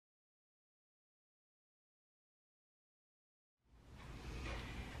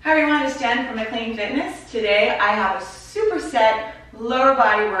Hi everyone, it's Jen from McLean Fitness. Today I have a superset lower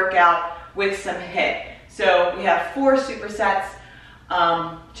body workout with some HIIT. So we have 4 supersets,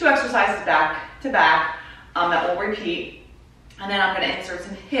 2 exercises back to back that will repeat. And then I'm going to insert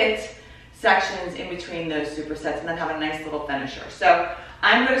some HIIT sections in between those supersets and then have a nice little finisher. So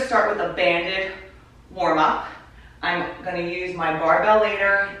I'm going to start with a banded warm-up. I'm going to use my barbell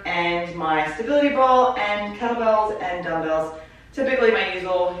later and my stability ball and kettlebells and dumbbells. Typically my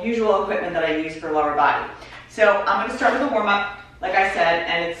usual equipment that I use for lower body. So I'm going to start with a warm-up, like I said,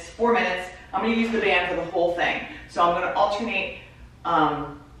 and it's 4 minutes. I'm going to use the band for the whole thing. So I'm going to alternate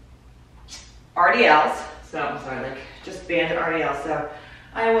RDLs. So I'm sorry, like just banded RDLs. So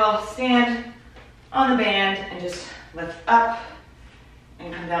I will stand on the band and just lift up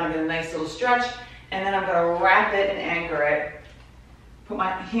and come down and get a nice little stretch. And then I'm going to wrap it and anchor it. Put my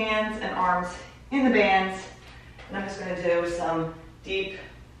hands and arms in the bands. And I'm just going to do some deep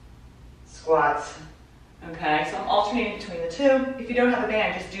squats. Okay, so I'm alternating between the two. If you don't have a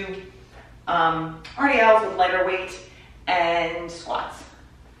band, just do RDLs with lighter weight and squats.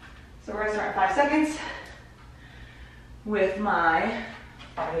 So we're going to start in 5 seconds with my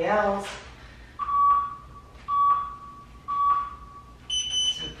RDLs.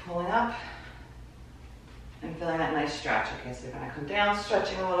 So pulling up and feeling that nice stretch. Okay, so you're going to come down,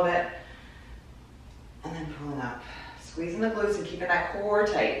 stretching a little bit. And then pulling up, squeezing the glutes and keeping that core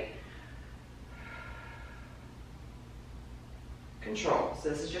tight. Control. So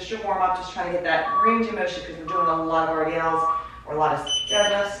this is just your warm-up, just trying to get that range of motion because we're doing a lot of RDLs or a lot of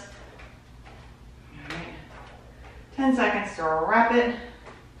deadlifts. All right. 10 seconds to wrap it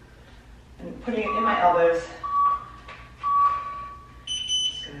and putting it in my elbows.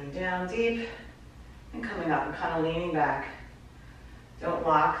 Just going down deep and coming up and kind of leaning back. Don't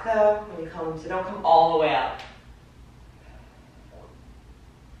lock though when you come, so don't come all the way up.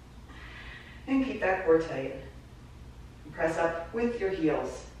 And keep that core tight. And press up with your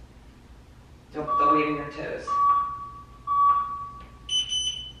heels. Don't put the weight in your toes.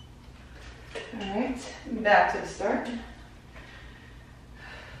 All right, back to the start.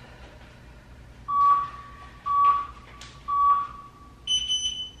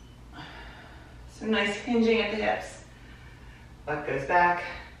 So nice hinging at the hips. Butt goes back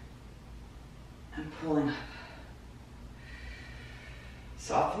and pulling up.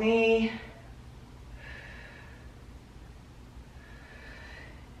 Soft knee.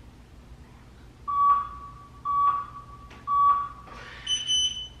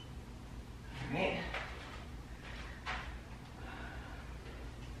 All right.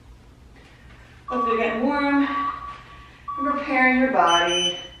 Hope you're getting warm and preparing your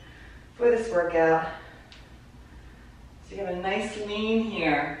body for this workout. So you have a nice lean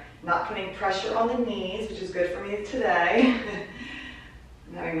here, not putting pressure on the knees, which is good for me today.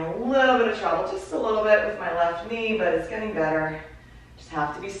 I'm having a little bit of trouble, just a little bit with my left knee, but it's getting better. Just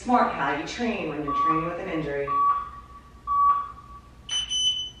have to be smart how you train when you're training with an injury. All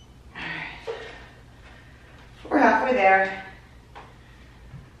right. We're halfway there.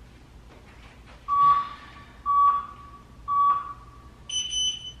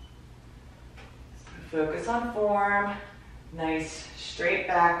 Focus on form. Nice straight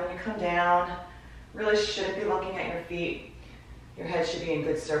back when you come down. Really shouldn't be looking at your feet. Your head should be in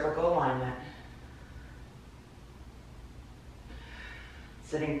good cervical alignment.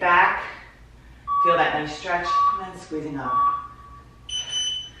 Sitting back, feel that nice stretch, and then squeezing up. All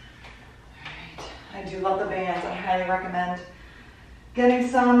right. I do love the bands. I highly recommend getting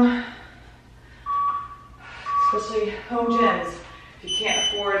some, especially home gyms. If you can't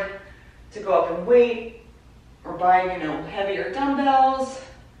afford to go up in weight, or buy, heavier dumbbells,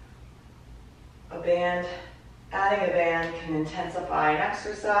 a band, adding a band can intensify an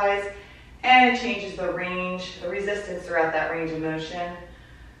exercise and it changes the range, the resistance throughout that range of motion.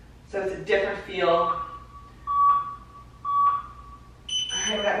 So it's a different feel. All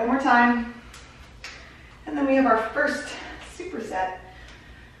right, we got one more time. And then we have our first superset.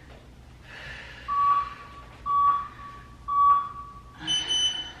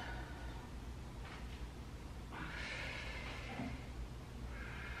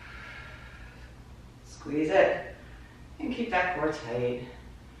 Squeeze it and keep that core tight.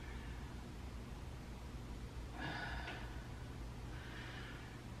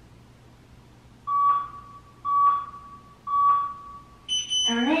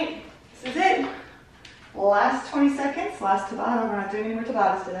 All right, this is it. Last 20 seconds, last Tabata. We're not doing any more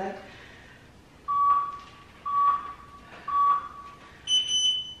Tabatas today.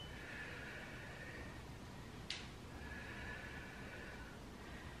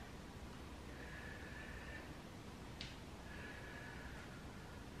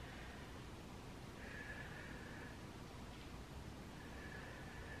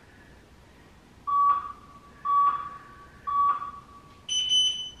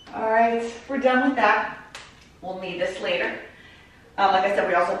 weights. We're done with that. We'll need this later. Like I said,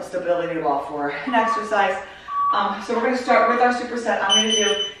 we also have a stability ball for an exercise. So we're going to start with our superset. I'm going to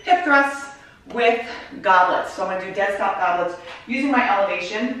do hip thrusts with goblets. So I'm going to do Deadstop goblets using my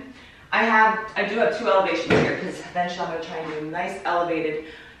elevation. I do have two elevations here because eventually I'm going to try and do nice elevated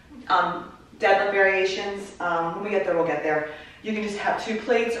deadlift variations. When we get there, we'll get there. You can just have 2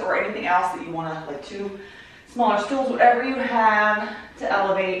 plates or anything else that you want to, like 2 smaller stools, whatever you have to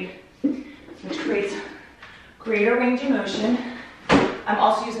elevate, which creates greater range of motion. I'm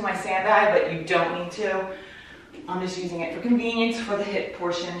also using my sandbag, but you don't need to. I'm just using it for convenience for the hip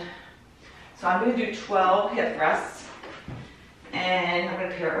portion. So I'm going to do 12 hip thrusts, and I'm going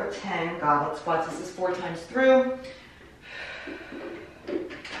to pair it with 10 goblet squats. This is 4 times through.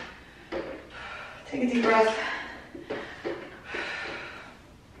 Take a deep breath.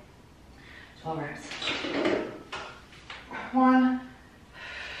 12 reps. 1,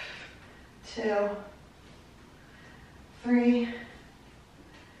 2, 3,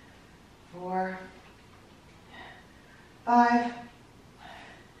 4, 5,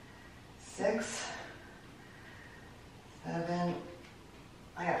 6, 7,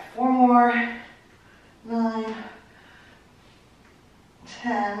 I got 4 more, 9,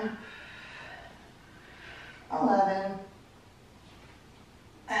 10, 11,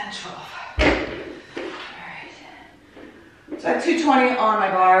 and 12. All right. So I have 220 on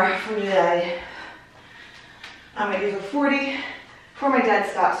my bar for today. I'm going to use a 40 for my dead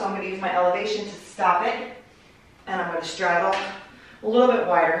stop, so I'm going to use my elevation to stop it, and I'm going to straddle a little bit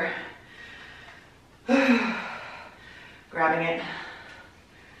wider, grabbing it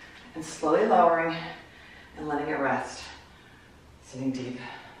and slowly lowering and letting it rest, sitting deep.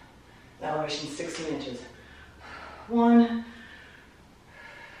 The elevation is 16 inches. 1,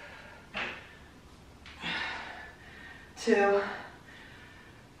 2,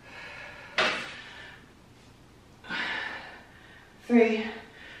 3,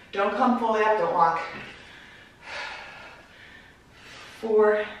 don't come fully up, don't lock.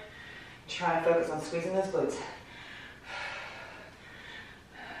 4, try and focus on squeezing those glutes.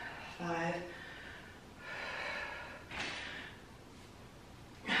 5,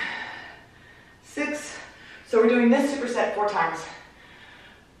 6, so we're doing this superset 4 times.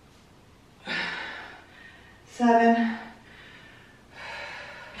 7,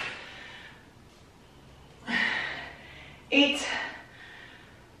 8,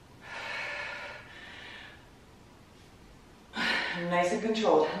 nice and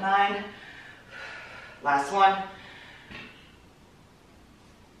controlled. 9, last one,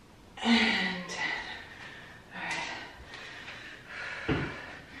 and 10.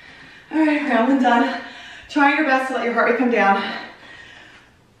 All right, round one done. Try your best to let your heart rate come down.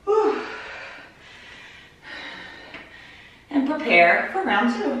 Whew. And prepare for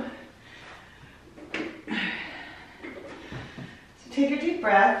round 2. So take a deep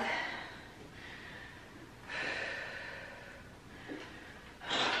breath.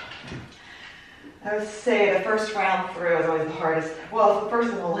 I would say the first round through is always the hardest. Well, the first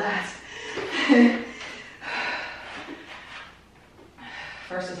and the last.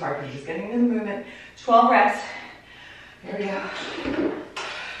 First is hard because you're just getting into the movement. 12 reps. Here we go.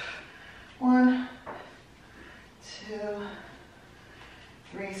 1, 2,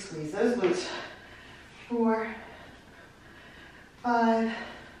 3. Squeeze those glutes. 4, 5,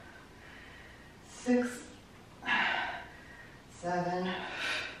 6, 7,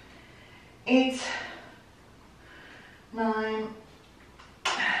 8, 9,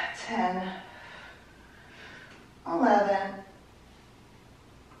 10, 11,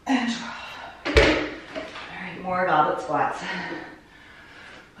 and 12. All right, more goblet squats.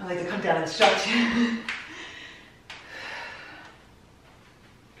 I like to come down and stretch.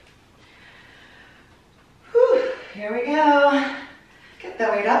 Whew, here we go. Get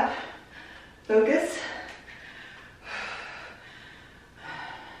that weight up. Focus.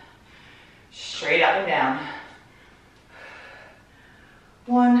 Straight up and down.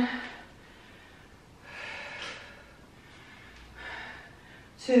 1,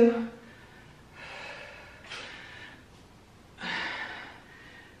 2,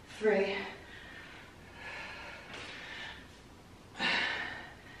 3,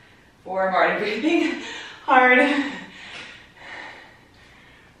 4. I'm already breathing hard.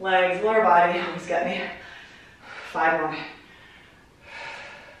 Legs, lower body, almost got me. 5 more.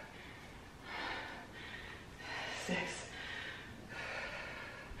 6,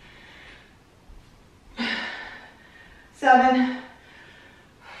 7,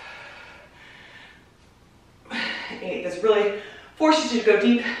 8. This really forces you to go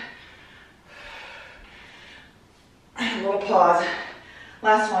deep. A little pause.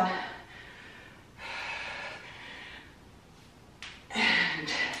 Last one.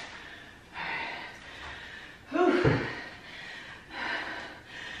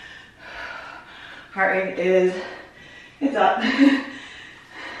 Heart rate it's up.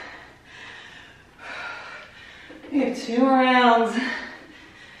 We have 2 more rounds.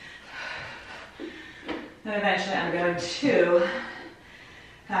 And eventually I'm going to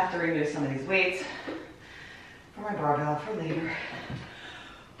have to remove some of these weights for my barbell for later.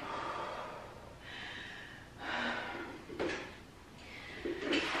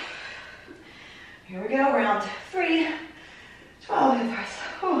 Here we go, round 3, 12 hip thrusts.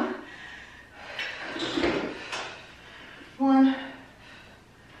 1,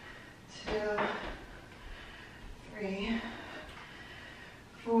 2, 3,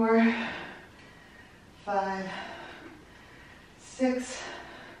 4, 5, 6,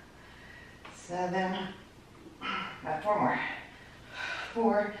 7, got 4 more.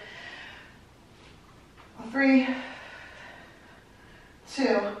 4, 3, 2,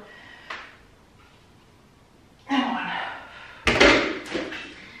 and 1.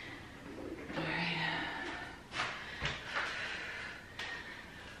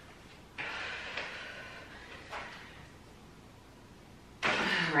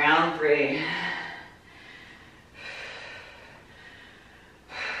 Round 3.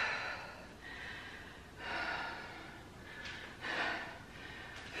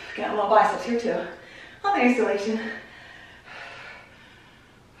 Getting a little biceps here too. On the isolation.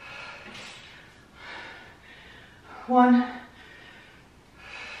 1,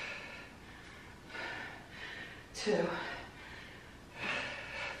 2,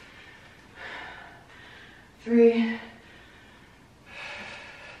 3,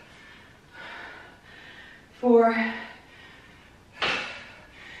 4.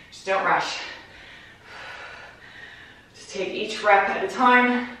 Just don't rush. Just take each rep at a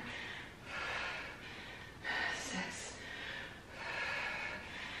time. 6,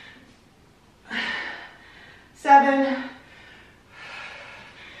 7.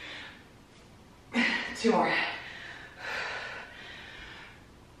 2 more.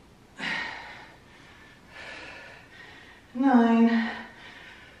 9.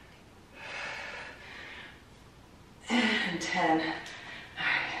 And 10.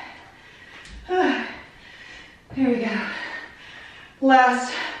 All right. Here we go.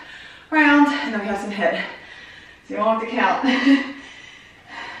 Last round, and then we have some HIIT. So you won't have to count.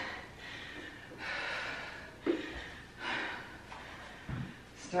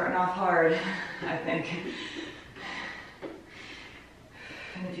 Starting off hard, I think.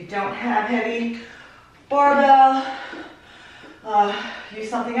 And if you don't have heavy barbell, use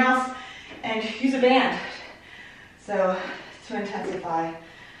something else and use a band. So to intensify.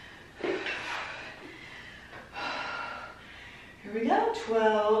 Here we go,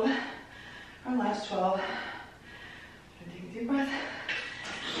 12, our last 12. Take a deep breath.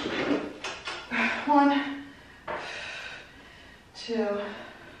 1, 2,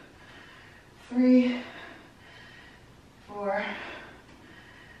 3, 4,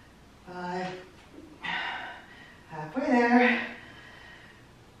 5, halfway there.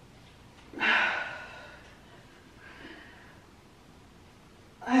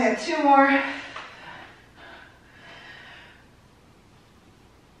 I have 2 more.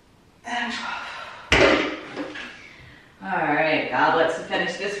 And 12. All right, goblets to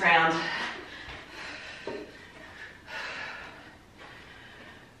finish this round.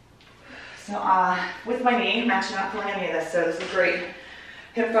 So with my knee, I'm actually not pulling any of this, so this is great.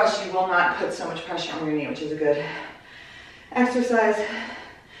 Hip thrust, you will not put so much pressure on your knee, which is a good exercise.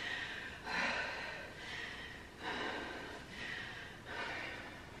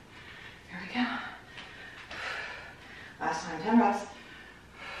 Here we go. Last time, 10 reps.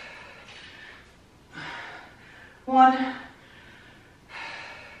 1,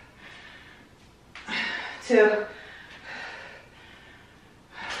 2,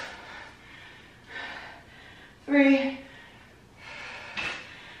 3,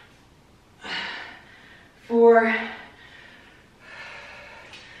 4,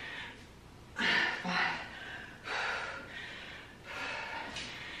 5,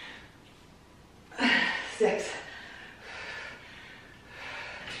 6,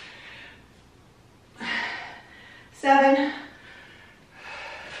 7,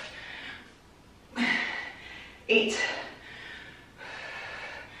 8.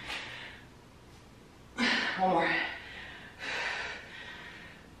 One more.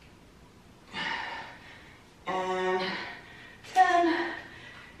 And 10.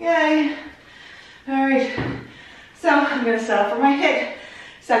 Yay. All right. So I'm going to set up for my HIIT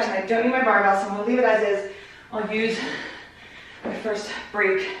section. I don't need my barbell, so I'm going to leave it as is. I'll use my first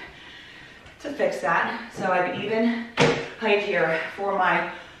break to fix that. So I have even height here for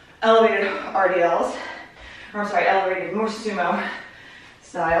my elevated RDLs. Or I'm sorry, elevated, more sumo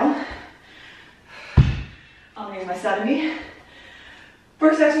style. I'm gonna use my 70.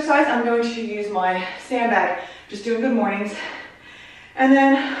 First exercise, I'm going to use my sandbag, just doing good mornings. And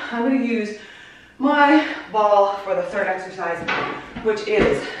then I'm gonna use my ball for the third exercise, which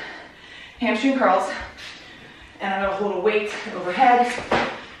is hamstring curls. And I'm gonna hold a weight overhead,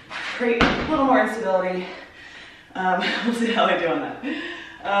 create a little more instability. We'll see how I do on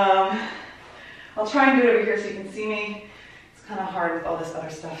that. I'll try and do it over here so you can see me. It's kind of hard with all this other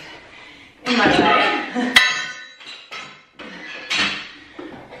stuff in my way.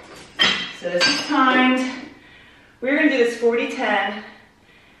 So this is timed. We're gonna do this 40-10,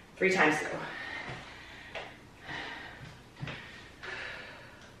 3 times go.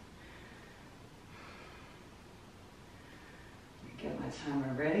 Get my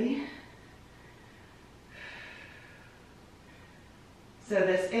timer ready. So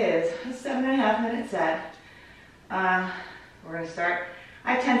this is a 7.5 minute set. We're gonna start.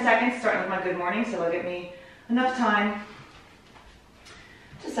 I have 10 seconds starting with my good morning, so it'll give me enough time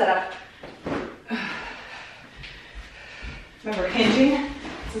to set up. Remember hinging.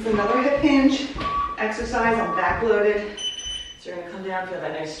 This is another hip hinge exercise. I'm back loaded. So you're gonna come down, feel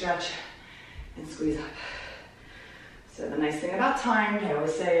that nice stretch, and squeeze up. So the nice thing about time, I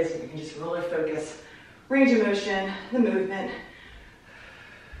always say, is you can just really focus range of motion, the movement,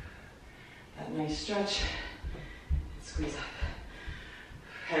 that nice stretch, and squeeze up.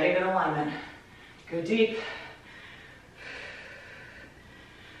 Heading in alignment. Go deep.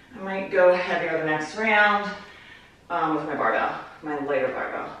 I might go heavier the next round with my barbell, my lighter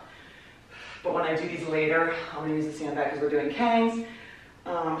barbell. But when I do these later, I'm gonna use the sandbag because we're doing Kangs,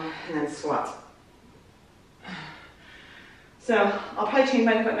 and then squats. So I'll probably change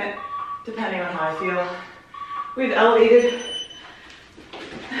my equipment depending on how I feel. We've elevated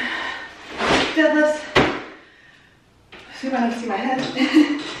deadlifts. So you might have to see my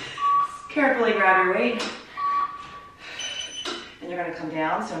head. Carefully grab your weight. And you're gonna come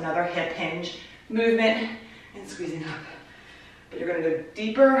down, so another hip hinge movement and squeezing up. But you're gonna go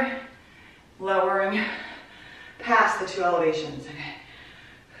deeper, lowering past the 2 elevations. Okay.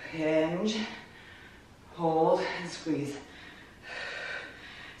 Hinge, hold, and squeeze.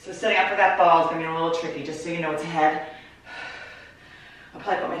 So setting up for that ball is gonna be a little tricky, just so you know it's ahead. I'll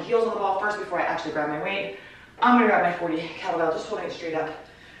probably put my heels on the ball first before I actually grab my weight. I'm gonna grab my 40 kettlebell, just holding it straight up.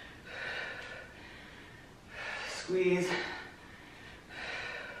 Squeeze.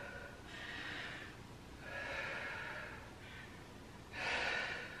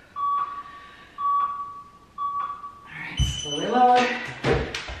 All right, slowly lower.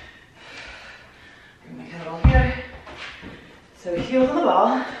 Bring my kettlebell here. So heels on the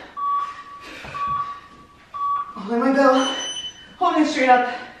ball. Holding my bell, holding it straight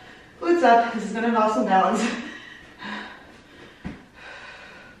up, glutes up. This is gonna involve some balance.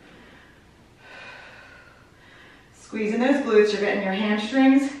 Squeezing those glutes, you're getting your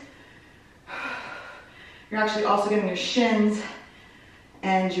hamstrings. You're actually also getting your shins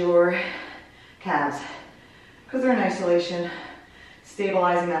and your calves because they're in isolation.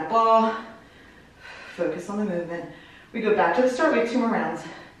 Stabilizing that ball. Focus on the movement. We go back to the start weight, 2 more rounds.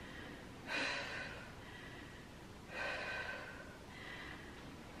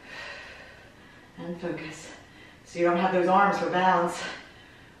 And focus. So you don't have those arms for balance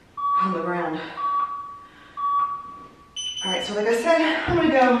on the ground. All right, so like I said, I'm gonna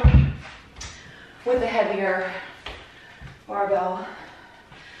go with the heavier barbell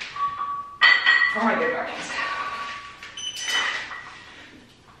for my good mornings.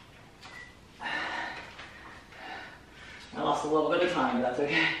 I lost a little bit of time, but that's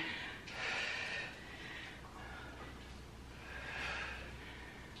okay.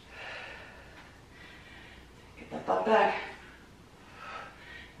 Get that butt back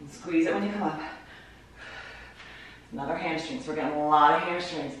and squeeze it when you come up. Another hamstring, so we're getting a lot of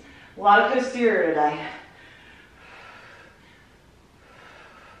hamstrings. A lot of posterior today.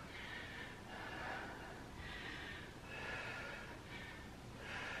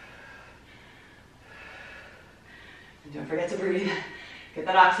 And don't forget to breathe. Get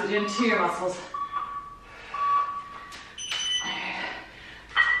that oxygen to your muscles.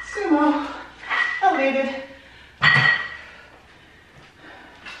 Sumo, elevated.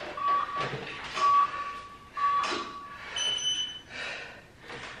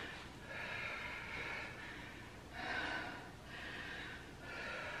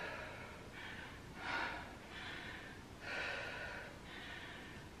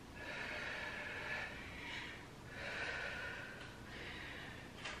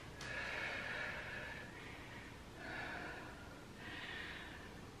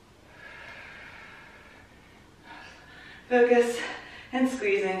 Focus and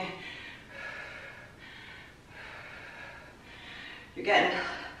squeezing. benefit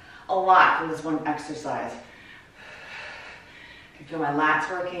a lot from this one exercise. I can feel my lats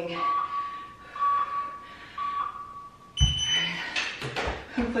working.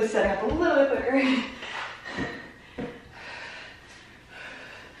 Hopefully setting up a little bit quicker.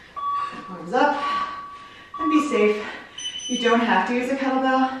 Arms up and be safe. You don't have to use a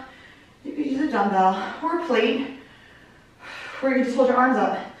kettlebell. You could use a dumbbell or a plate, or you can just hold your arms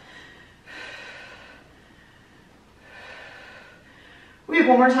up. We have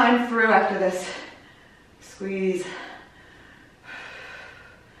one more time through after this. Squeeze.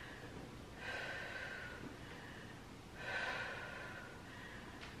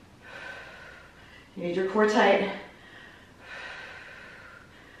 You need your core tight.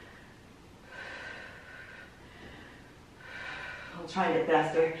 I'll try and get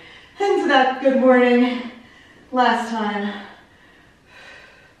faster. Into that good morning. Last time.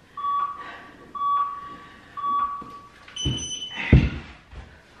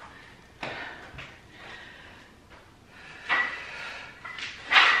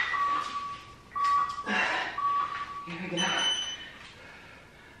 Here we go.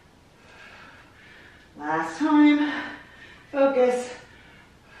 Last time. Focus.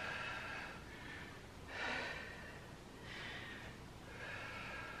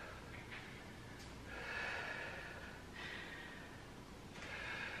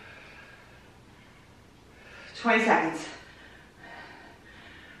 $20 seconds.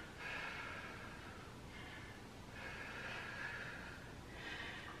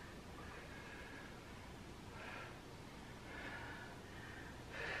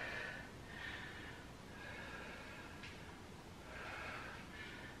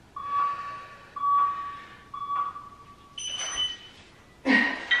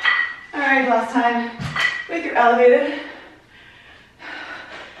 Last time with your elevated.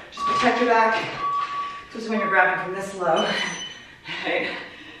 Just protect your back. Just when you're grabbing from this low. Right.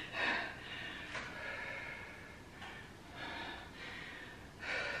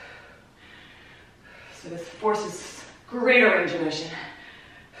 So this forces greater range of motion.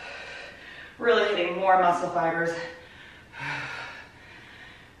 Really hitting more muscle fibers.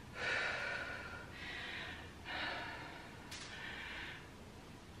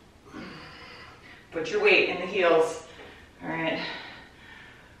 Put your weight in the heels. All right.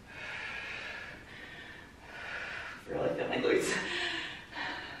 Really feel my glutes.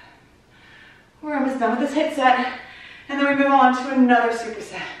 We're almost done with this HIIT set, and then we move on to another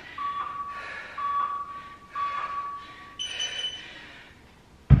superset.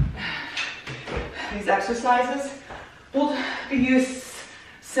 These exercises will be used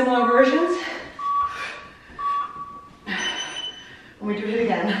similar versions when we do HIIT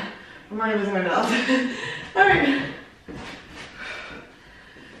again. I'm already losing my mouth. All right.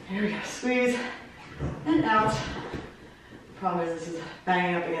 Here we go. Squeeze and out. The problem is this is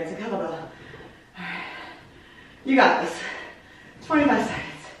banging up against a kettlebell. All right. You got this. 25 seconds.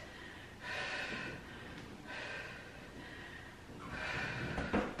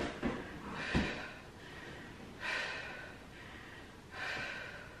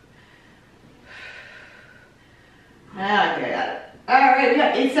 Okay, I got it. All right, we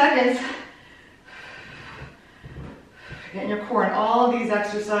got 8 seconds. Getting your core in all of these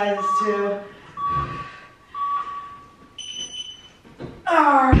exercises too.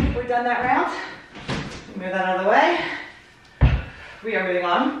 All right, we're done that round. Move that out of the way. We are moving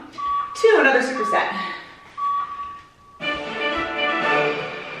on to another superset.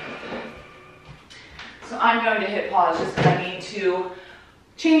 So I'm going to hit pause just because I need to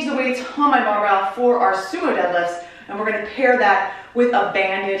change the weights on my barbell for our Sumo deadlifts. And we're going to pair that with a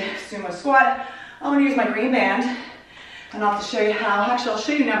banded Sumo squat. I'm going to use my green band, and I'll have to show you how. Actually, I'll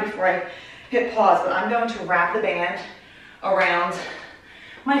show you now before I hit pause, but I'm going to wrap the band around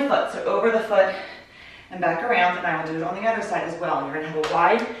my foot. So over the foot and back around, and I will do it on the other side as well. And you're going to have a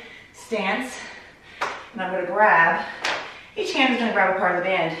wide stance, and I'm going to grab, each hand is going to grab a part of the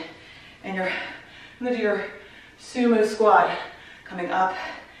band, and you're going to do your Sumo squat coming up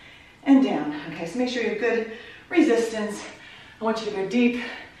and down. Okay, so make sure you have good resistance. I want you to go deep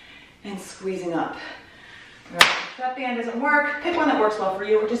and squeezing up. Right. If that band doesn't work, pick one that works well for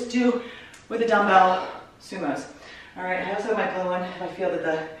you, or just do with the dumbbell sumos. All right, I also might blow one if I feel that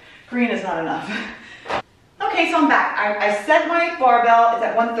the green is not enough. Okay, so I'm back. I set my barbell, it's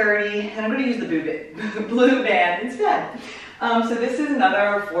at 130, and I'm going to use the blue band instead. So this is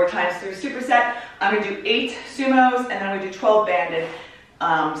another 4 times 3 superset. I'm going to do 8 sumos, and then I'm going to do 12 banded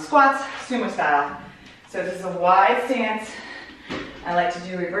squats, sumo style. So this is a wide stance. I like to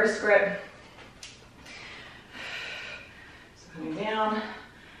do reverse grip. So coming down,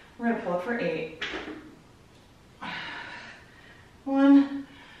 we're going to pull up for 8. 1.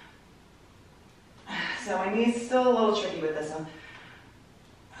 So my knee's still a little tricky with this one.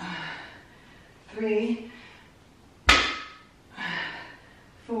 3,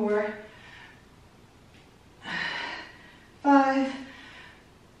 4, 5,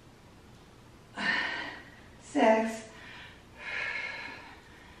 6,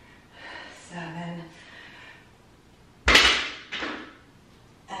 7,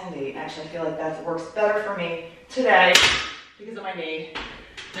 and 8. Actually, I feel like that works better for me today because of my knee.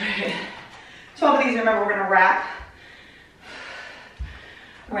 12 of these, remember, we're going to wrap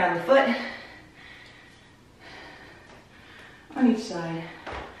around the foot on each side.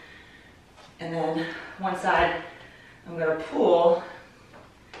 And then one side, I'm going to pull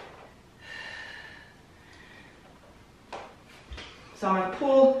so I'm going to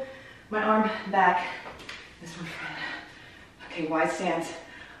pull my arm back, this one front. Okay, wide stance,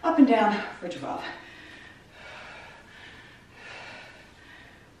 up and down, bridge above.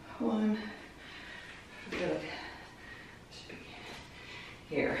 1, good, should be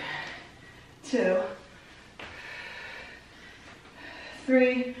here. 2,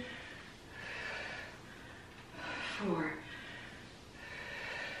 3, 4,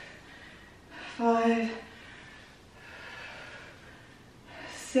 5,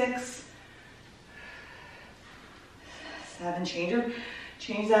 6, 7.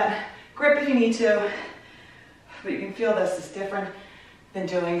 Change that grip if you need to, but you can feel this is different than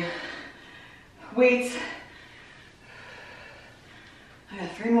doing weights. I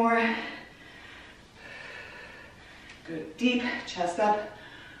got 3 more. Good, deep, chest up.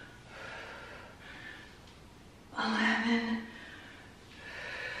 11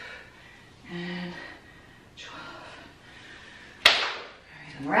 and 12. All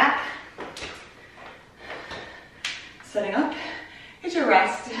right, unwrap. Setting up. Get your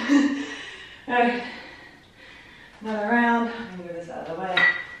rest. All right. Another round. I'm gonna move this out of the way.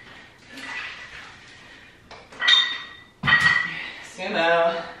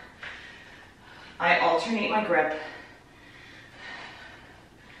 Sumo. I alternate my grip.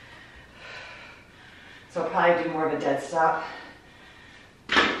 So I'll probably do more of a dead stop.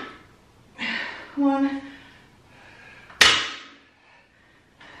 1,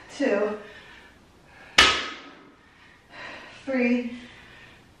 2, 3,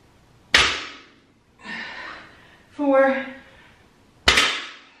 4,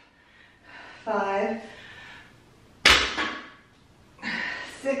 5,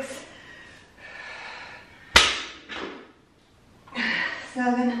 6,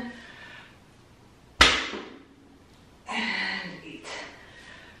 7, and 8.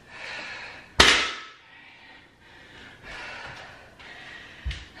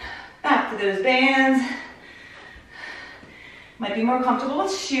 Back to those bands. Might be more comfortable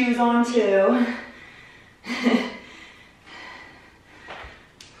with shoes on too.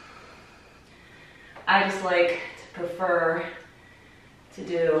 I just prefer to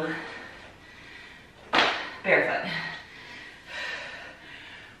do barefoot.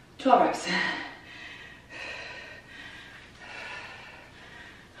 12 reps.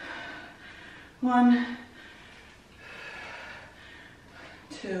 1,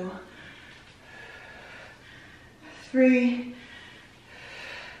 2, 3,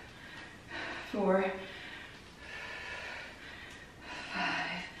 4, 5,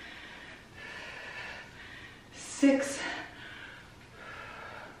 6,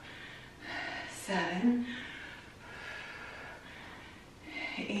 7,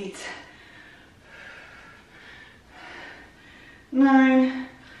 8, 9,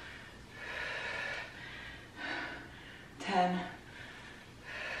 10,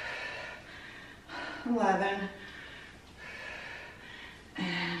 11,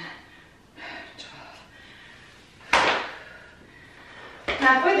 and 12.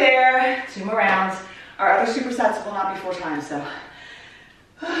 Halfway there, 2 more rounds. Our other supersets will not be 4 times, so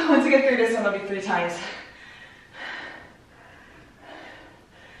once I get through this one, it'll be 3 times.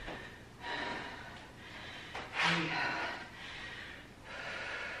 Here we go.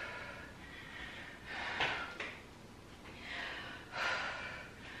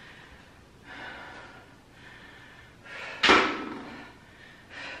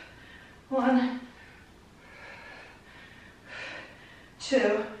 One,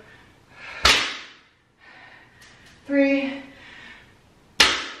 2, 3,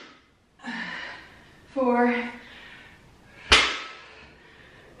 4,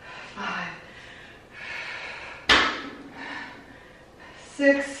 5,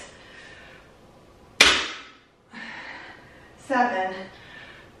 6, 7,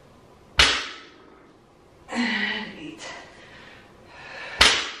 and 8.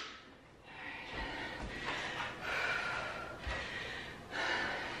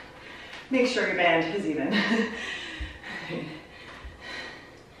 make sure your band is even.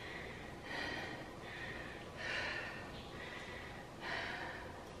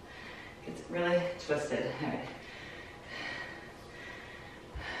 It's really twisted. All right.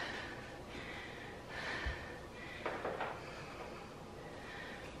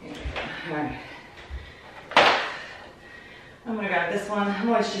 All right. I'm gonna grab this one. I'm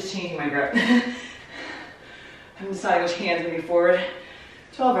always just changing my grip. I'm deciding which hand's gonna be forward.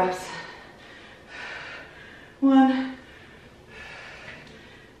 12 reps. 1,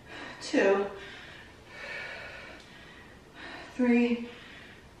 2, 3,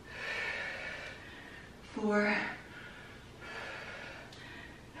 4,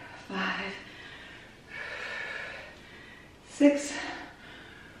 5, 6,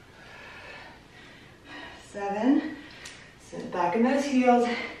 7, sit back in those heels,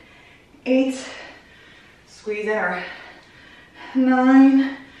 8, squeeze in her,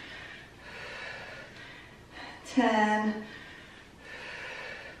 9, 10,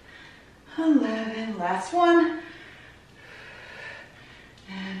 11, last one,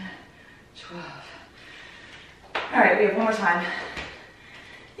 and 12. All right, we have one more time.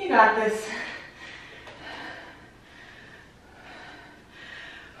 You got this.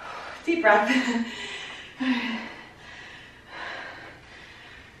 Deep breath.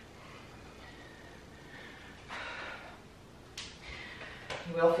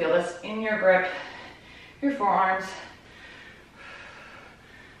 You will feel this in your grip, your forearms.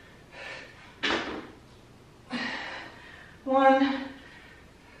 One,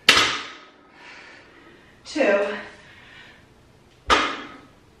 2,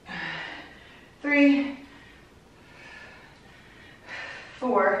 3,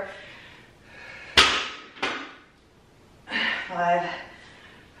 4, 5,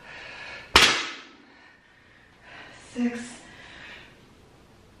 6,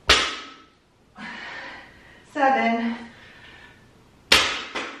 7,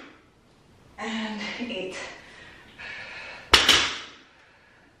 and 8.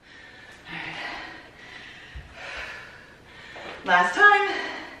 Last time,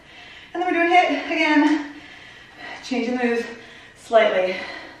 and then we're doing HIIT again, changing the moves slightly.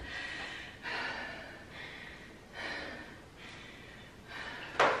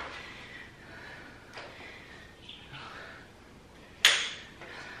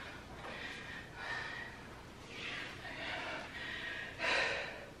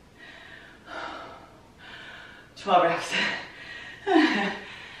 Twelve reps.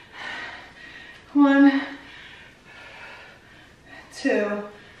 1, 2,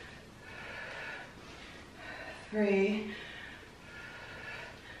 3,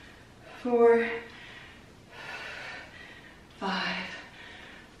 4, 5,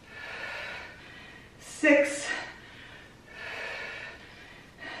 6,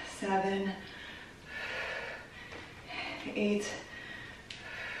 7, 8,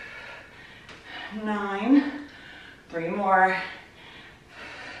 9, 3 more,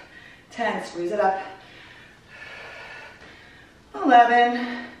 10, squeeze it up,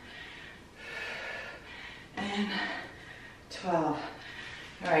 11, and 12. All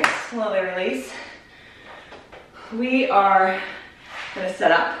right, slowly release. We are gonna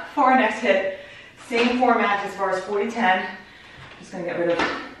set up for our next HIIT. Same format as far as 40-10. Just gonna get rid of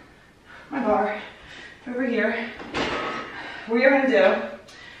my bar over here. We are gonna do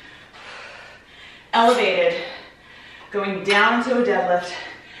elevated, going down into a deadlift,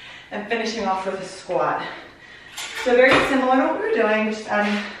 and finishing off with a squat. So very similar to what we were doing, just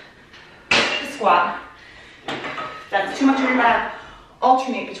adding the squat. If that's too much on your back,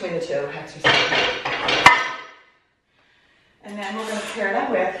 alternate between the two exercises. And then we're gonna pair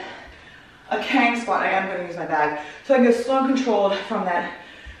that with a Kang squat. I am gonna use my bag. So I can go slow and controlled from that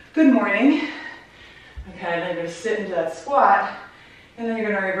good morning. Okay, and then you're gonna sit into that squat, and then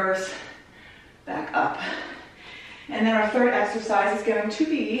you're gonna reverse back up. And then our third exercise is going to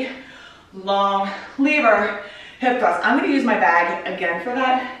be long lever hip thrust. I'm going to use my bag again for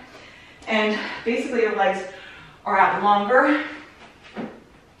that. And basically your legs are out longer.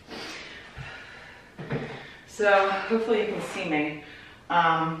 So hopefully you can see me.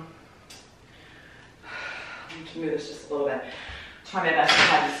 Let me just move this just a little bit. Try my best to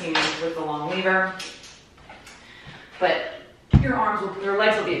have you see me with the long lever. But your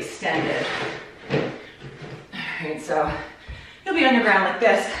legs will be extended. Alright, so you'll be on your ground like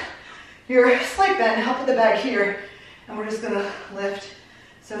this. Your slight bend, I'll put the bag here, and we're just gonna lift.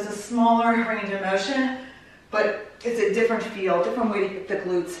 So it's a smaller range of motion, but it's a different feel, different way to hit the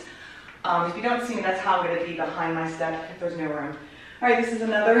glutes. If you don't see me, that's how I'm gonna be behind my step if there's no room. Alright, this is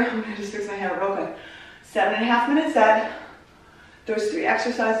another, I'm gonna just fix my hair real quick. 7.5 minute set, Those 3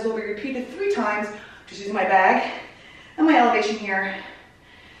 exercises will be repeated 3 times, just using my bag and my elevation here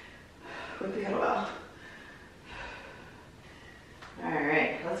with the kettlebell. All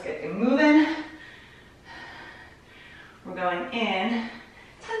right, let's get you moving. We're going in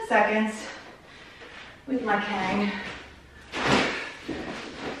 10 seconds with my Kang.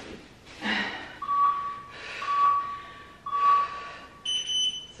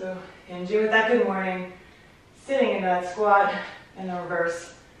 So hinge with that good morning, sitting into that squat and the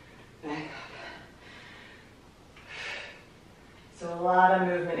reverse back up. So a lot of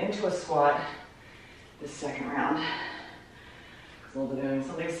movement into a squat this second round. So we'll be doing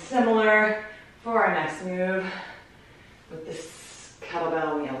something similar for our next move with this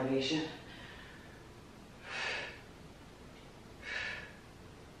kettlebell and the elevation.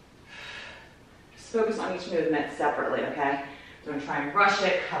 Just focus on each movement separately, okay? Don't try and rush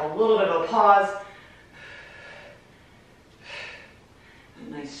it, have a little bit of a pause. A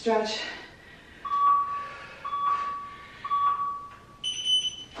nice stretch.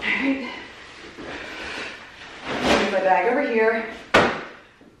 All right. Move my bag over here.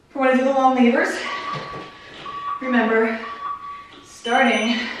 For when I do the long levers, remember,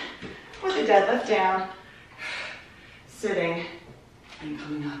 starting with the deadlift down, sitting, and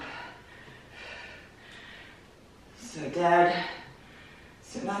coming up. So dead,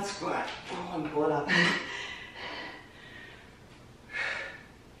 sit not squat, and pull it up.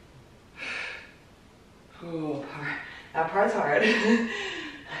 Oh, that part's hard.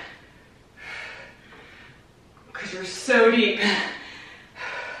 Because you're so deep.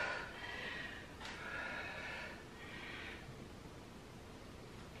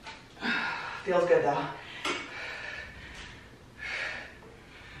 Feels good though.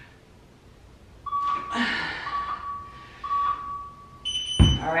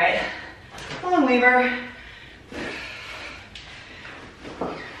 All right, long lever.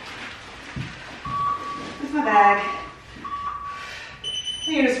 With my bag.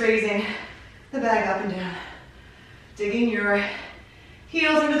 And you're just raising the bag up and down. Digging your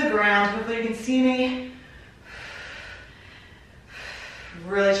heels into the ground. Hopefully you can see me.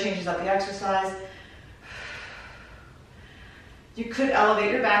 Really changes up the exercise. You could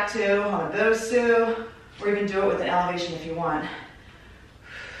elevate your back too on a Bosu, or even do it with an elevation if you want.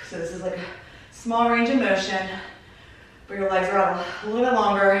 So this is like a small range of motion, where your legs are out a little bit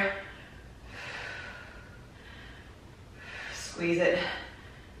longer. Squeeze it.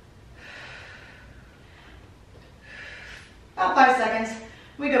 About 5 seconds.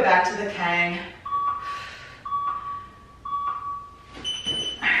 We go back to the Kang.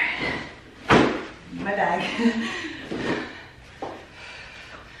 My bag.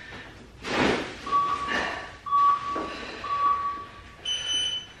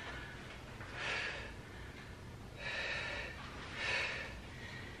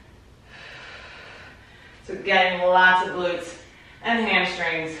 So getting lots of glutes and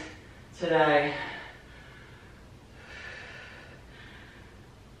hamstrings today.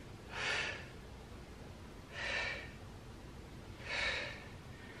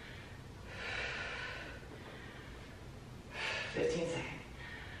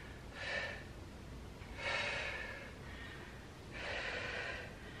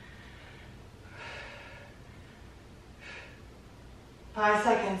 Five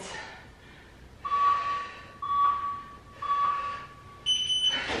seconds.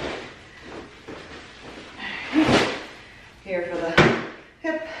 Here for the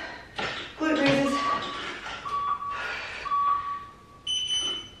hip, glute raises.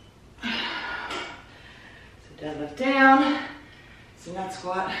 So deadlift down, so nut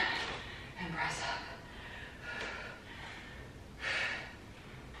squat, and press up.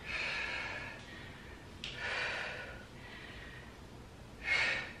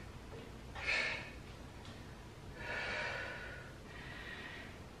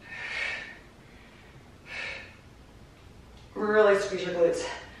 Really squeeze your glutes.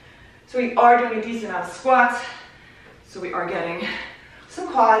 So we are doing a decent amount of squats. So we are getting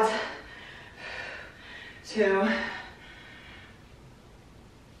some quads. 2. All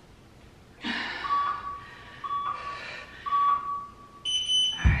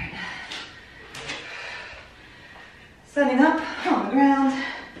right. Setting up on the ground.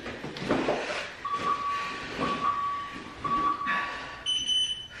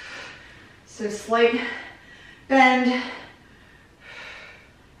 So slight bend.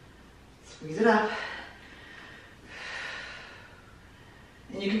 Squeeze it up.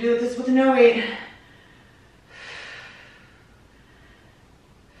 And you can do this with no weight.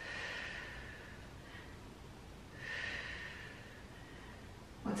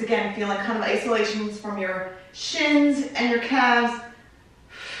 Once again, feeling kind of isolations from your shins and your calves,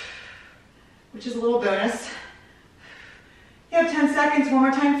 which is a little bonus. You have 10 seconds, one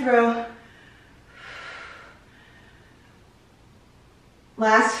more time through.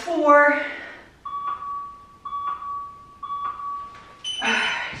 Last 4. All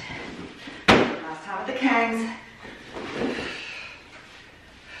right. Last time with the Kangs.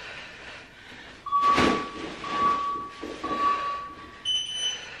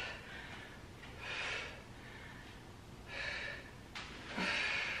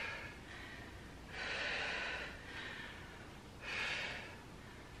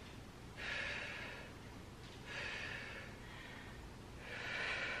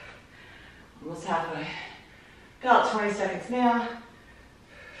 Almost halfway. Got 20 seconds now.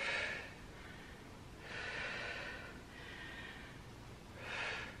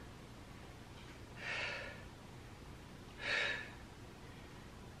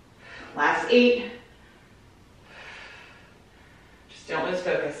 Last 8. Just don't lose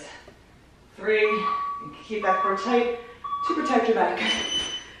focus. 3. You can keep that core tight to protect your back.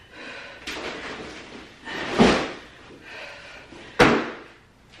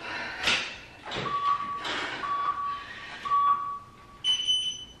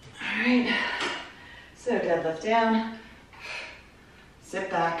 Alright, so deadlift down,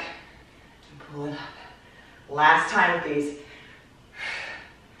 sit back, and pull it up. Last time with these.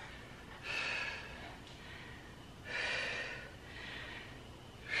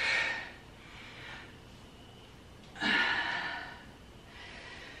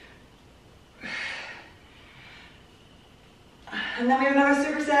 And then we have another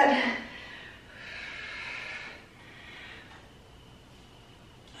superset.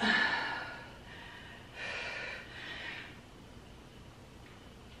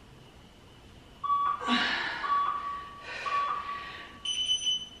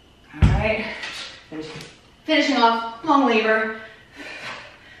 Alright, finishing off, long lever.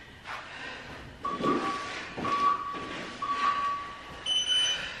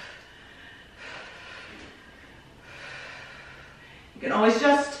 You can always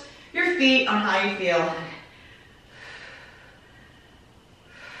adjust your feet on how you feel.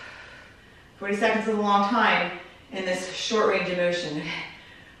 40 seconds is a long time in this short range of motion.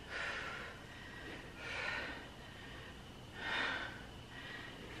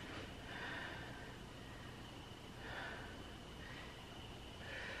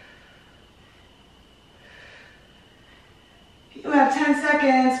 You have 10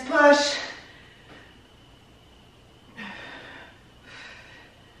 seconds, push.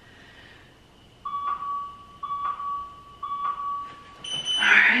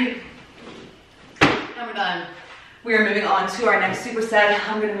 We are moving on to our next superset.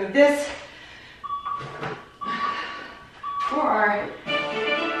 I'm going to move this for our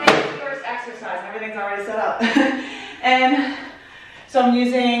first exercise. Everything's already set up. And so I'm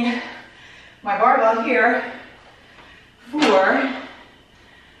using my barbell here for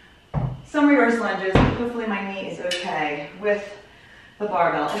some reverse lunges. Hopefully my knee is okay with the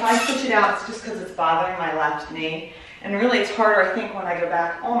barbell. If I switch it out, it's just because it's bothering my left knee. And really it's harder, I think, when I go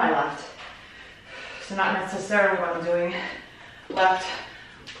back on my left. So not necessarily when I'm doing left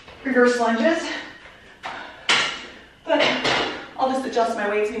reverse lunges, but I'll just adjust my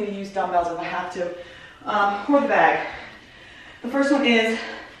weights, maybe use dumbbells if I have to, or the bag. The first one is,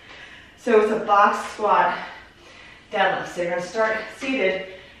 so it's a box squat deadlift. So you're gonna start seated,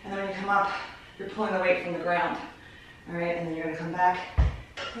 and then when you come up, you're pulling the weight from the ground. All right, and then you're gonna come back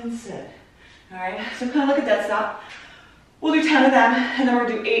and sit. All right, so kind of like a Deadstop. We'll do 10 of them, and then we're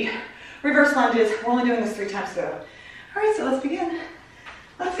gonna do 8 reverse lunges. We're only doing this 3 times through. All right, so let's begin.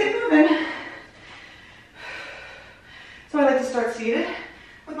 Let's get moving. So I like to start seated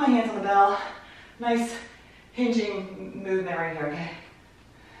with my hands on the bell. Nice hinging movement right here, okay?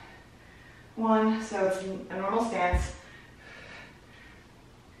 1, so it's a normal stance.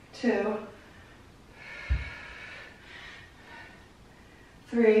 2,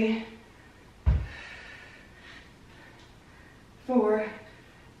 3, 4,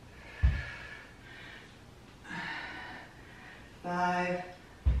 5,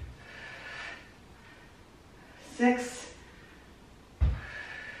 6,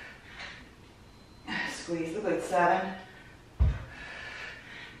 squeeze the glutes, 7,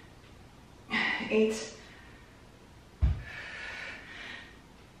 8,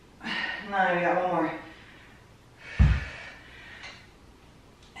 9, we got one more,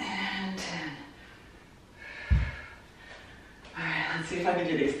 and 10. All right, let's see if I can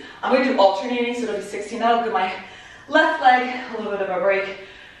do these. I'm going to do alternating, so it'll be 16. That'll give my left leg a little bit of a break.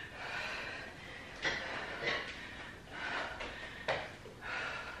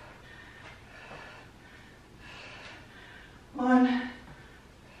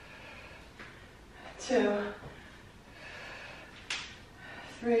 2,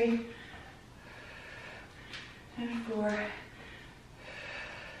 3, and 4,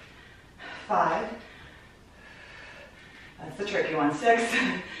 5. That's the tricky one. 6,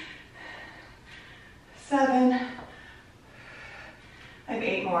 7. I have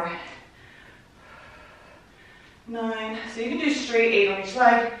 8 more. 9. So you can do straight 8 on each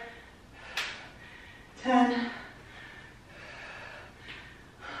leg. 10,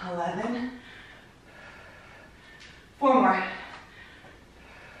 11. 4 more.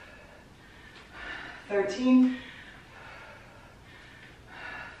 13,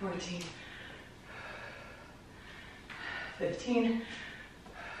 14, 15,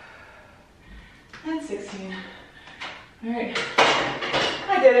 and 16. All right,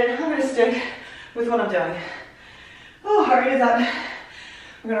 I did it. I'm gonna stick with what I'm doing. Oh, heart rate is up.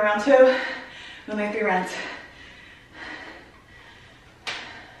 We're gonna round 2. We only have 3 rounds.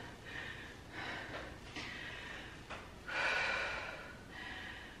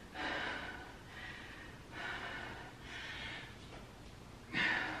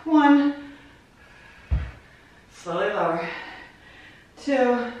 One, slowly lower.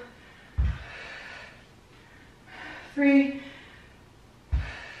 2, 3,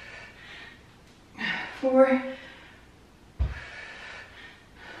 4,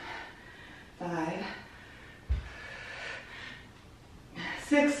 5,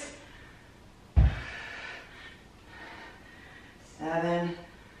 6, 7,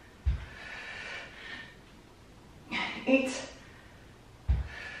 8,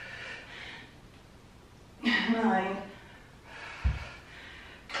 9,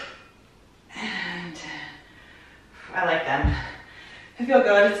 and 10. I like them. I feel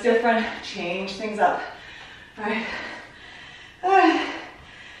good. It's different. Change things up. All right.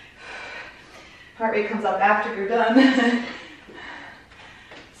 Heart rate comes up after you're done.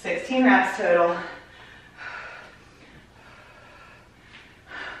 16 reps total.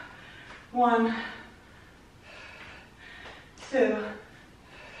 1, 2,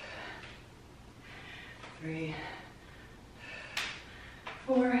 3,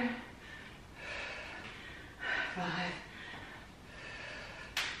 4, 5,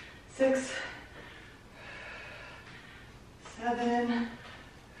 6, 7,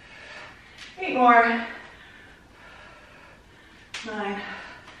 8 more. 9,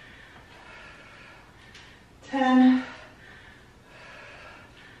 10,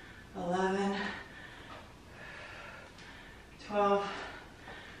 11, 12,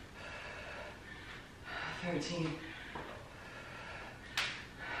 13,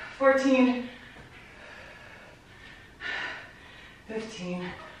 14, 15,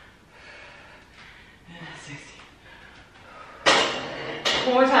 and 16.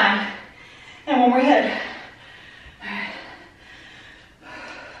 One more time, and one more hit. All right.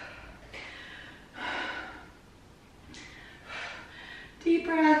 Deep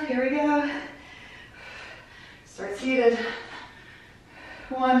breath, here we go. Start seated.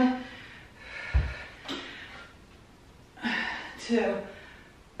 1, 2,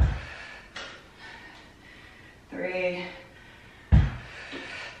 3,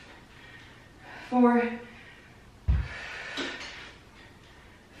 4,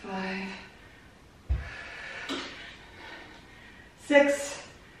 5, 6,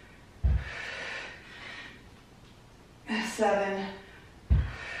 7,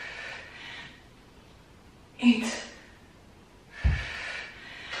 8,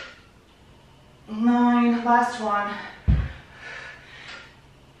 9, last one,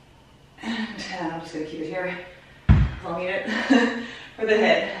 and 10. I'm just going to keep it here. I'll need it for the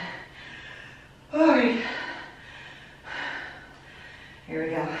hit. All right. Here we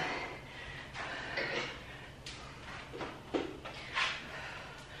go.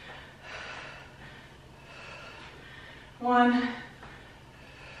 One,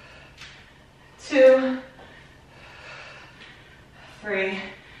 2, 3,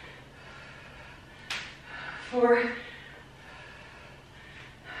 4,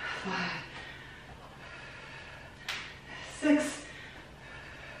 5, 6,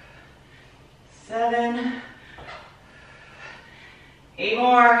 7, 8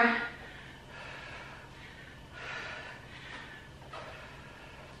 more.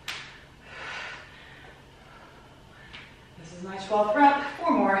 This is my 12th rep.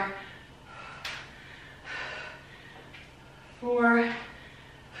 4 more. 4,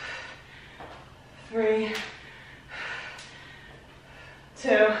 3, 2,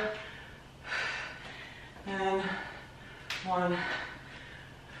 and 1.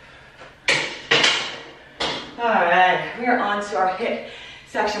 All right, we are on to our HIIT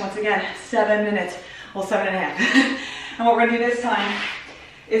section once again. 7 minutes, well 7.5. And what we're gonna do this time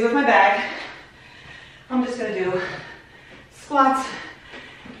is with my bag, I'm just gonna do squats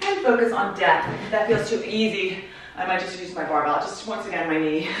and focus on depth. If that feels too easy, I might just use my barbell. Just once again, my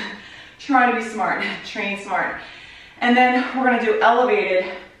knee. Trying to be smart, train smart. And then we're gonna do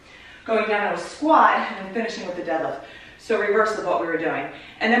elevated, going down to a squat and finishing with the deadlift. So reverse of what we were doing.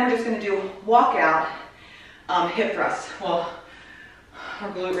 And then we're just gonna do walkout hip thrusts. Well, or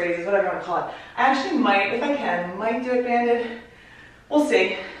glute raises, whatever you wanna call it. I actually might, if I can, might do it banded. We'll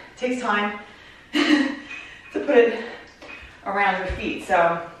see. It takes time to put it around your feet.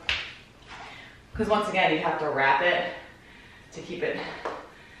 So, because once again, you have to wrap it to keep it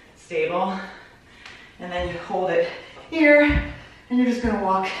stable. And then you hold it here, and you're just gonna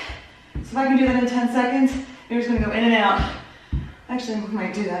walk. So if I can do that in 10 seconds, you're just gonna go in and out. Actually, I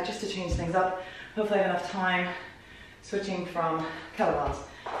might do that just to change things up. Hopefully I have enough time switching from kettlebells.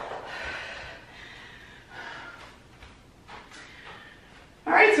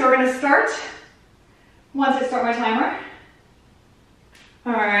 All right, so we're gonna start once I start my timer.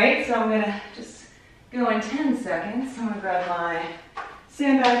 All right, so I'm gonna just go in 10 seconds. I'm gonna grab my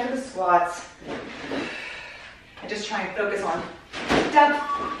sandbag for the squats and just try and focus on depth.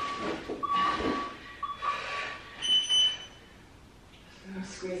 So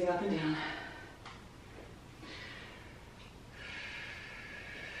squeezing up and down.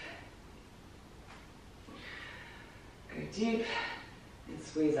 Go deep and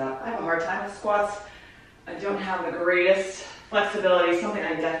squeeze up. I have a hard time with squats. I don't have the greatest flexibility, something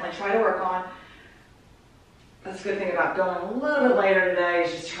I definitely try to work on. That's a good thing about going a little bit lighter today,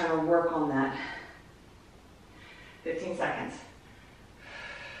 is just trying to work on that. 15 seconds.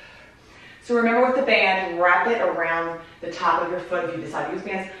 So remember with the band, wrap it around the top of your foot if you decide to use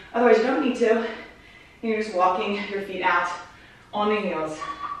bands. Otherwise you don't need to. You're just walking your feet out on the heels.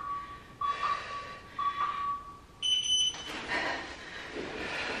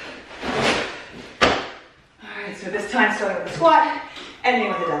 All right, so this time starting with the squat, ending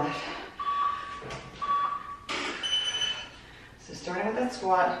with the deadlift. So starting with that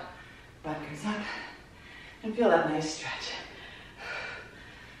squat, butt goes up, and feel that nice stretch.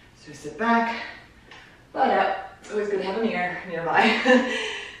 So sit back, butt up. It's always good to have a mirror nearby.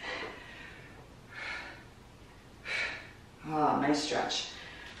 Oh, nice stretch.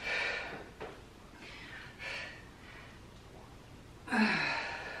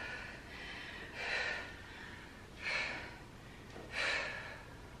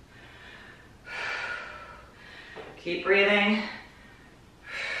 Keep breathing.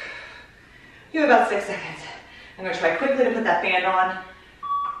 You have about 6 seconds. I'm going to try quickly to put that band on.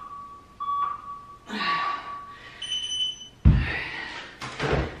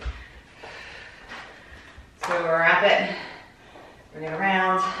 So wrap it, bring it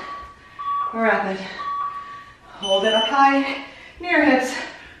around, wrap it, hold it up high, near your hips,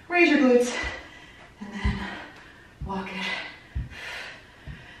 raise your glutes, and then walk it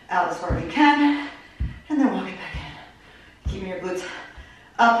out as far as you can, and then walk it back in. Keeping your glutes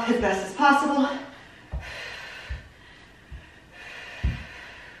up as best as possible.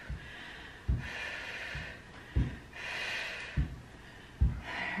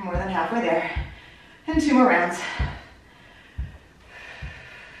 More than halfway there. And 2 more rounds.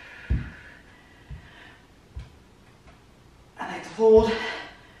 I like to hold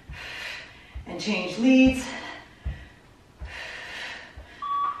and change leads.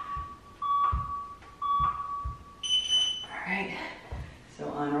 All right,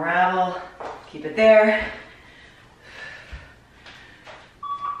 so unravel, keep it there.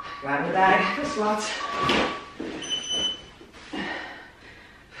 Grab the bag for squats.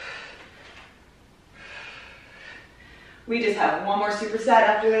 We just have one more superset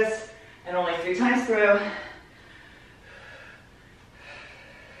after this, and only 3 times through.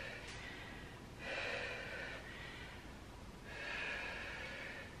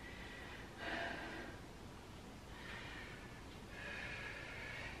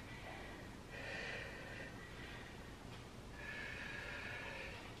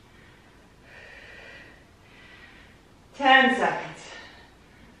 Ten seconds.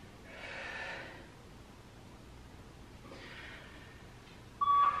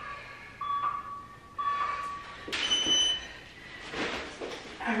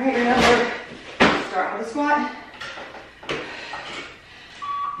 All right, remember, start with a squat,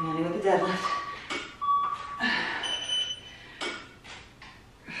 and ending with the deadlift.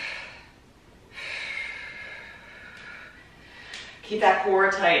 Keep that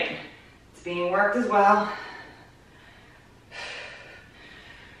core tight. It's being worked as well.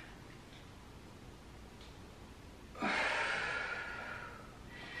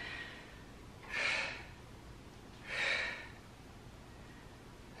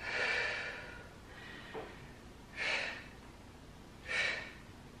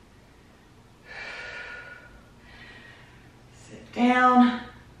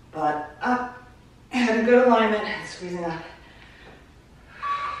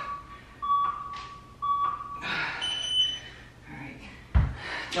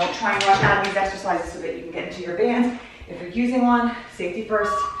 Don't try and rush out of these exercises so that you can get into your bands. If you're using one, safety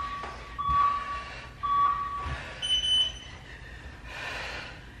first.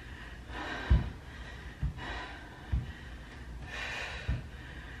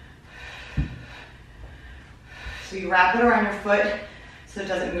 So you wrap it around your foot so it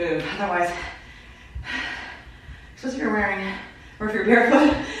doesn't move. Otherwise, especially if you're wearing, or if you're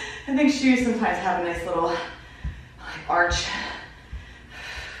barefoot, I think shoes sometimes have a nice little arch.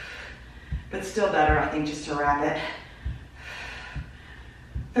 But still better, I think, just to wrap it.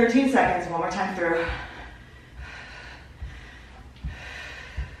 13 seconds, one more time through.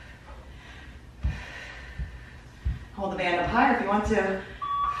 Hold the band up higher if you want to.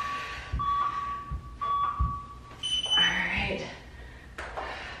 Alright.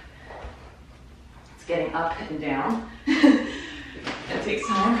 It's getting up and down. It takes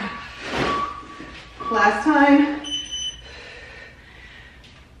time. Last time.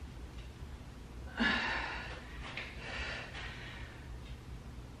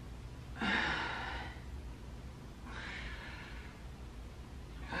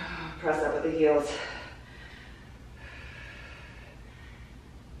 Press up with the heels.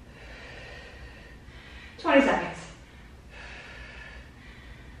 $20 seconds.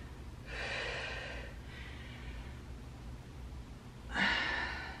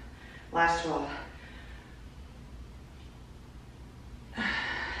 Last 12.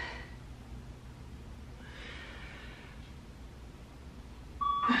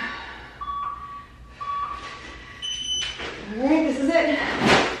 All right, this is it.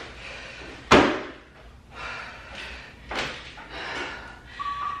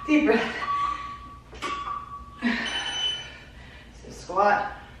 Deep breath. So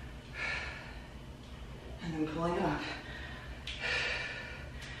squat. And then pulling it up.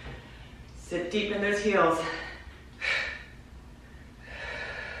 Sit deep in those heels.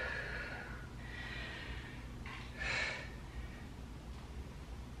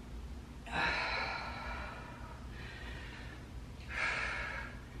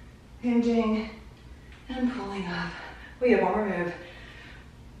 Hinging and pulling up. We have one more move.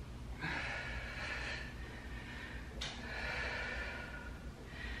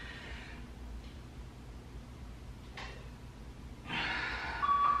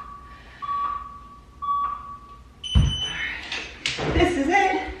 This is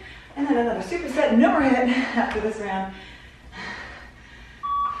it. And then another superset, no more hit after this round.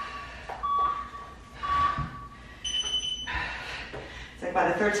 It's like by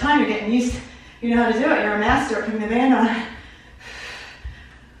the third time you're getting used, you know how to do it. You're a master at putting the band on.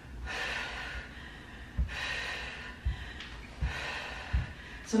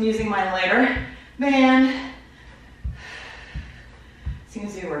 So I'm using my lighter band.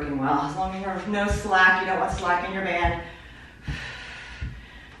 Seems to be working well. As long as there's no slack, you don't want slack in your band.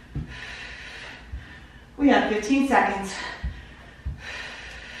 We have 15 seconds.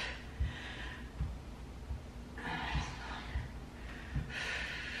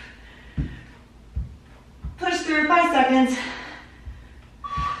 Push through, 5 seconds.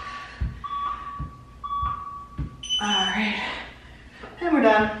 All right, and we're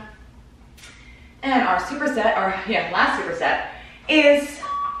done. And our superset, last superset is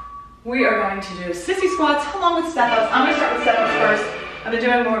we are going to do sissy squats along with step-ups. I'm gonna start with step-ups first. I've been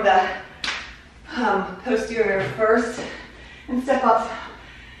doing more of the posterior first, and step-ups,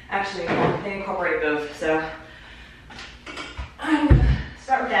 actually, they incorporate both. So I'm gonna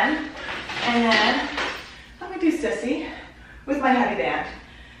start with them, and then I'm gonna do sissy with my heavy band.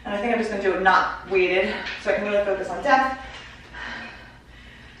 And I think I'm just gonna do it not weighted, so I can really focus on depth,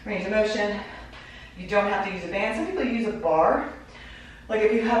 range of motion. You don't have to use a band. Some people use a bar. Like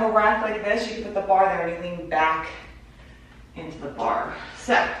if you have a rack like this, you can put the bar there and you lean back into the bar.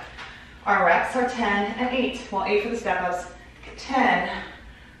 So our reps are 10 and 8. Well, 8 for the step-ups, 10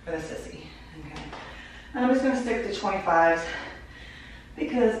 for the sissy. Okay. And I'm just gonna stick to 25s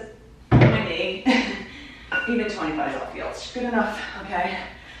because my knee, even 25s all feels good enough, okay?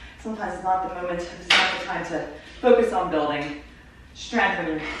 Sometimes it's not the moment, it's not the time to focus on building strength when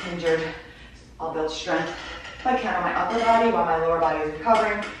you're injured. I'll build strength if I can on my upper body while my lower body is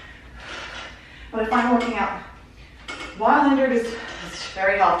recovering. But I find working out while injured is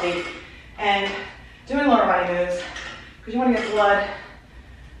very healthy, and doing lower body moves, because you want to get blood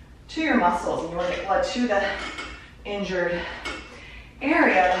to your muscles and you want to get blood to the injured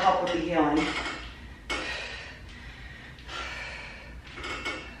area to help with the healing.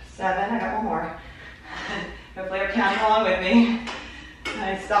 7, I got one more. Hopefully you're counting along with me.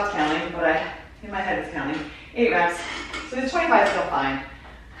 I stopped counting, but in my head it's counting. 8 reps. So the 25 is still fine.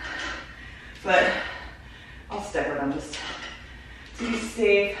 But I'll stick with them just to be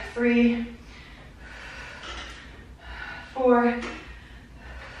safe. 3, 4,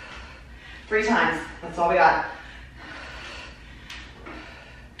 3 times. That's all we got.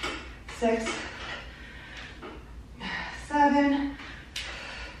 6, 7,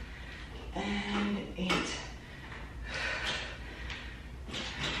 and 8.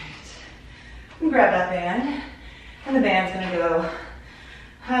 And grab that band, and the band's gonna go.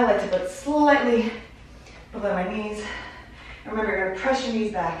 I like to put slightly below my knees. And remember, you're gonna press your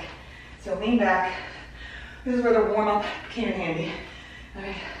knees back. So lean back. This is where the warm up came in handy. All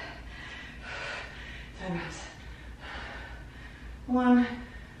right. 10 reps. 1,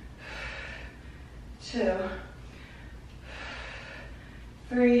 2,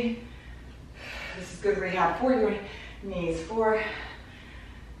 3. This is good rehab for your knees. 4,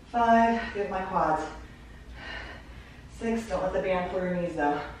 5. Give my quads. 6. Don't let the band pull your knees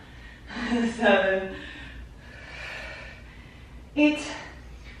though. 7, 8,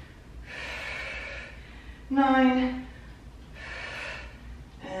 9,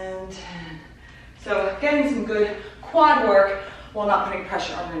 and 10. So getting some good quad work while not putting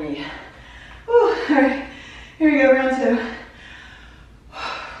pressure on your knee. Whew, all right, here we go, round 2.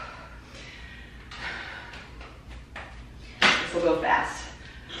 This will go fast.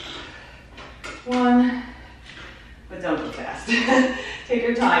 1, but don't go fast. Take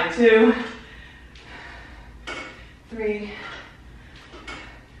your time. 2, 3,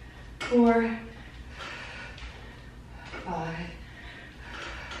 4, 5,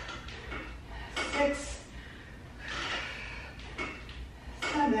 6,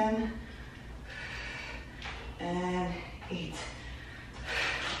 7, and 8.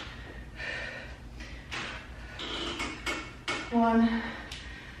 1,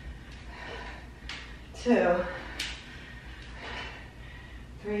 2,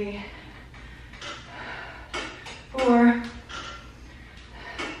 3, 4,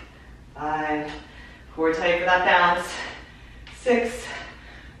 5. Core tight for that balance. 6,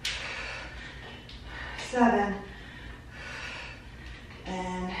 7,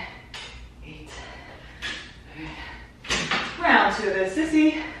 and 8. Round 2 of the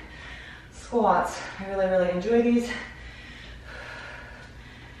Sissy squats. I really enjoy these.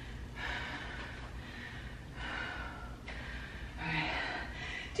 All right.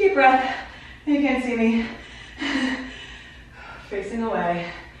 Deep breath. You can't see me. Facing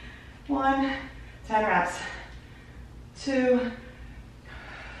away. 1, 10 reps. 2,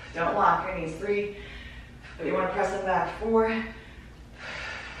 don't lock your knees. 3, but you want to press them back. 4,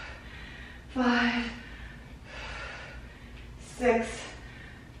 5, 6,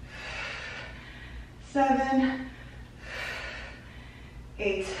 7,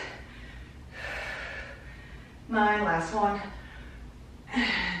 8, 9, last one, and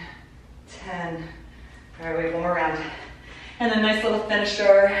 10. All right, wait, one more round. And a nice little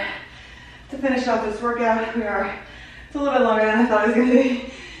finisher to finish off this workout. It's a little bit longer than I thought it was going to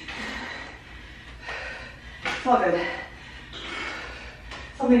be. It's all good.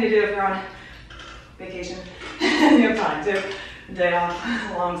 Something to do if you're on vacation and you have time to. Day off,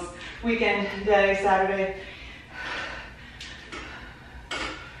 long weekend day, Saturday.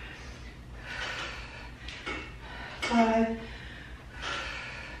 5,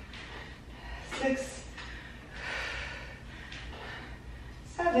 6,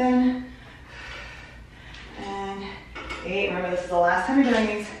 7, and 8. Remember, this is the last time you're doing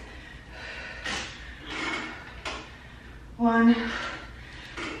these. 1,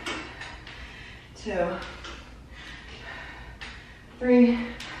 2, 3,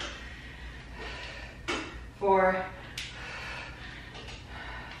 4,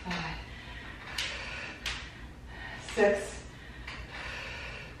 5, 6,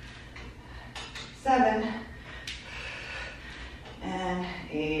 7, and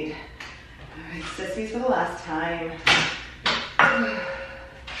 8. All right, sissies for the last time.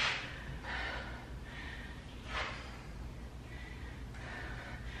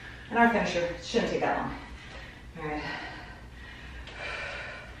 And our finisher shouldn't take that long. All right.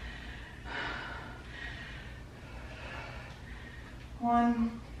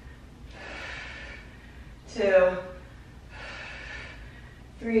 One, 2,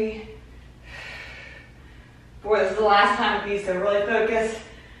 3, 4. This is the last time with these, so really focus.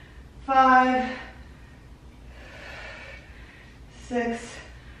 5, 6,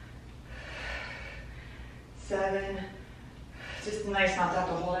 7. It's just nice not to have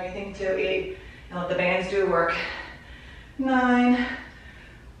to hold anything to 8 and let the bands do the work. 9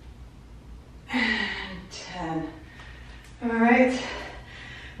 and 10. All right,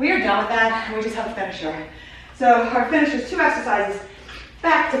 we are done with that, and we just have a finisher. So our finisher is 2 exercises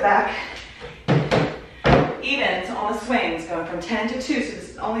back to back. even, so on the swings, going from 10 to 2, so this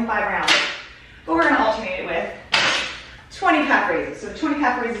is only 5 rounds. But we're gonna alternate it with 20 calf raises. So 20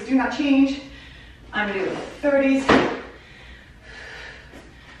 calf raises do not change. I'm gonna do it with 30s.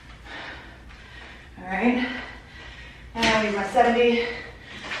 All right, and I'll use my 70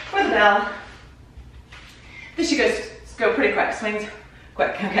 for the bell. This should go pretty quick, swings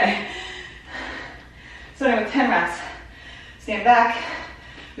quick, okay? Starting with 10 reps. Stand back,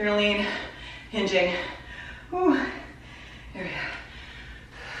 you're gonna lean, hinging. Whew. Here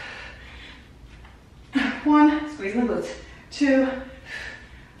we go. 1, squeezing the glutes. 2,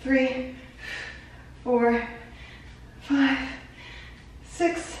 3, 4, 5,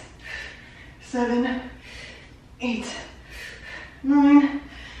 6, 7, 8, 9,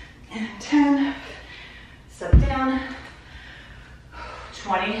 and 10. Step down.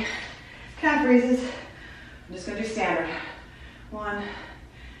 20 calf raises. I'm just gonna do standard. 1, 2,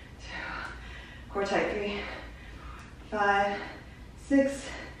 core tight, 3, 5, 6,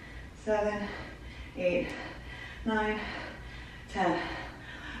 7, 8, 9, 10,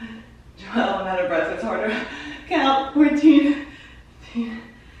 12. I'm out of breath, so it's hard to count. 14, 15,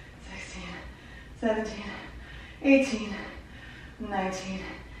 16, 17, 18, 19,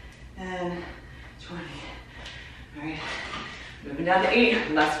 and 20. All right, moving down to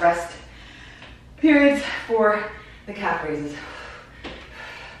 8, less rest periods for the calf raises.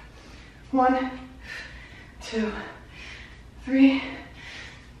 1, 2, 3,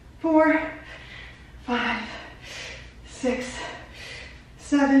 4, 5, 6,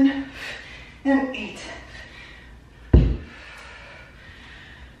 7, and 8.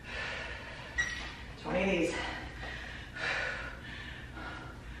 20 of these.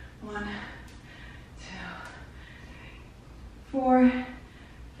 1, 2, 4,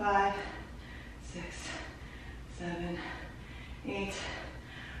 5, 6, 7, 8.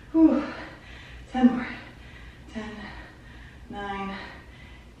 Whew. 10 more. 10, 9,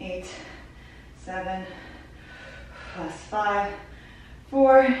 8, 7, plus 5,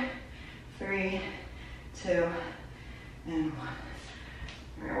 4, 3, 2, and 1.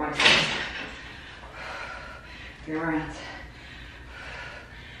 All right, 1 second. 3 more rounds.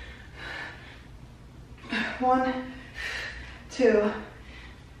 1, 2,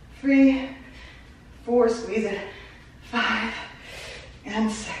 3, 4, squeeze it. 5,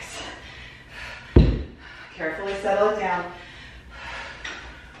 and 6. Carefully settle it down.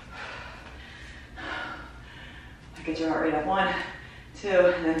 Get your heart rate up. 1, 2,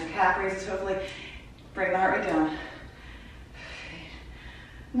 and then calf raises. Hopefully bring the heart rate down. 8,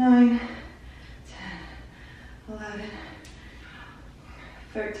 9, 10, 11,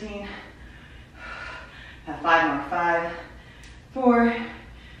 13. Have 5 more. 5, 4,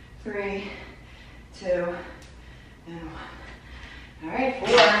 3, 2, and 1. All right, 4.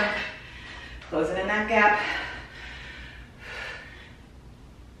 Closing in that gap.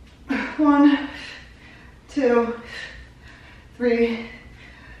 1, 2, 3,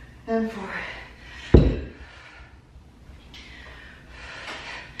 and 4. I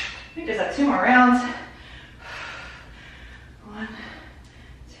think just have 2 more rounds. 1,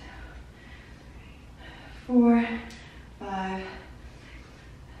 2, 3, 4, 5,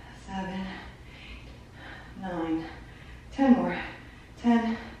 7, 9, 10 more.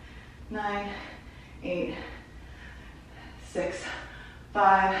 10, 9, 8, 6,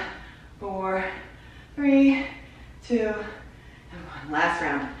 5, 4, 3, 2, and 1. Last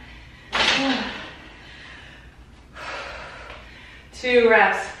round. 2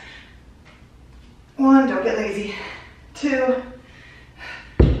 reps. 1, don't get lazy. 2. All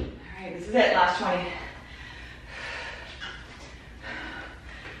right, this is it, last 20.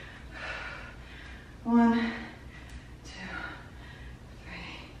 1, 2,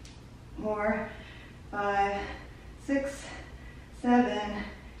 3, 4, 5, 6, 7,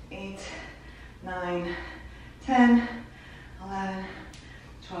 8, 9, 10, 11,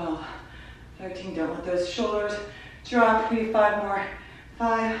 12, 13. Don't let those shoulders drop. We need 5 more.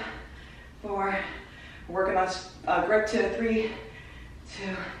 5, 4. Working on grip to 3,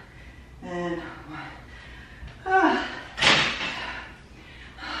 2, and 1.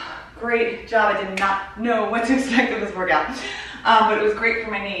 Great job. I did not know what to expect of this workout, but it was great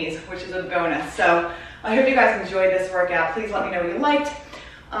for my knees, which is a bonus. So I hope you guys enjoyed this workout. Please let me know what you liked.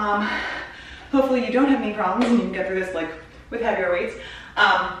 Hopefully you don't have any problems and you can get through this like with heavier weights.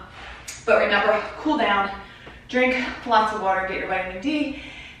 But remember, cool down, drink lots of water, get your vitamin D,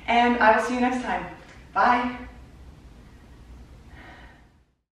 and I will see you next time. Bye.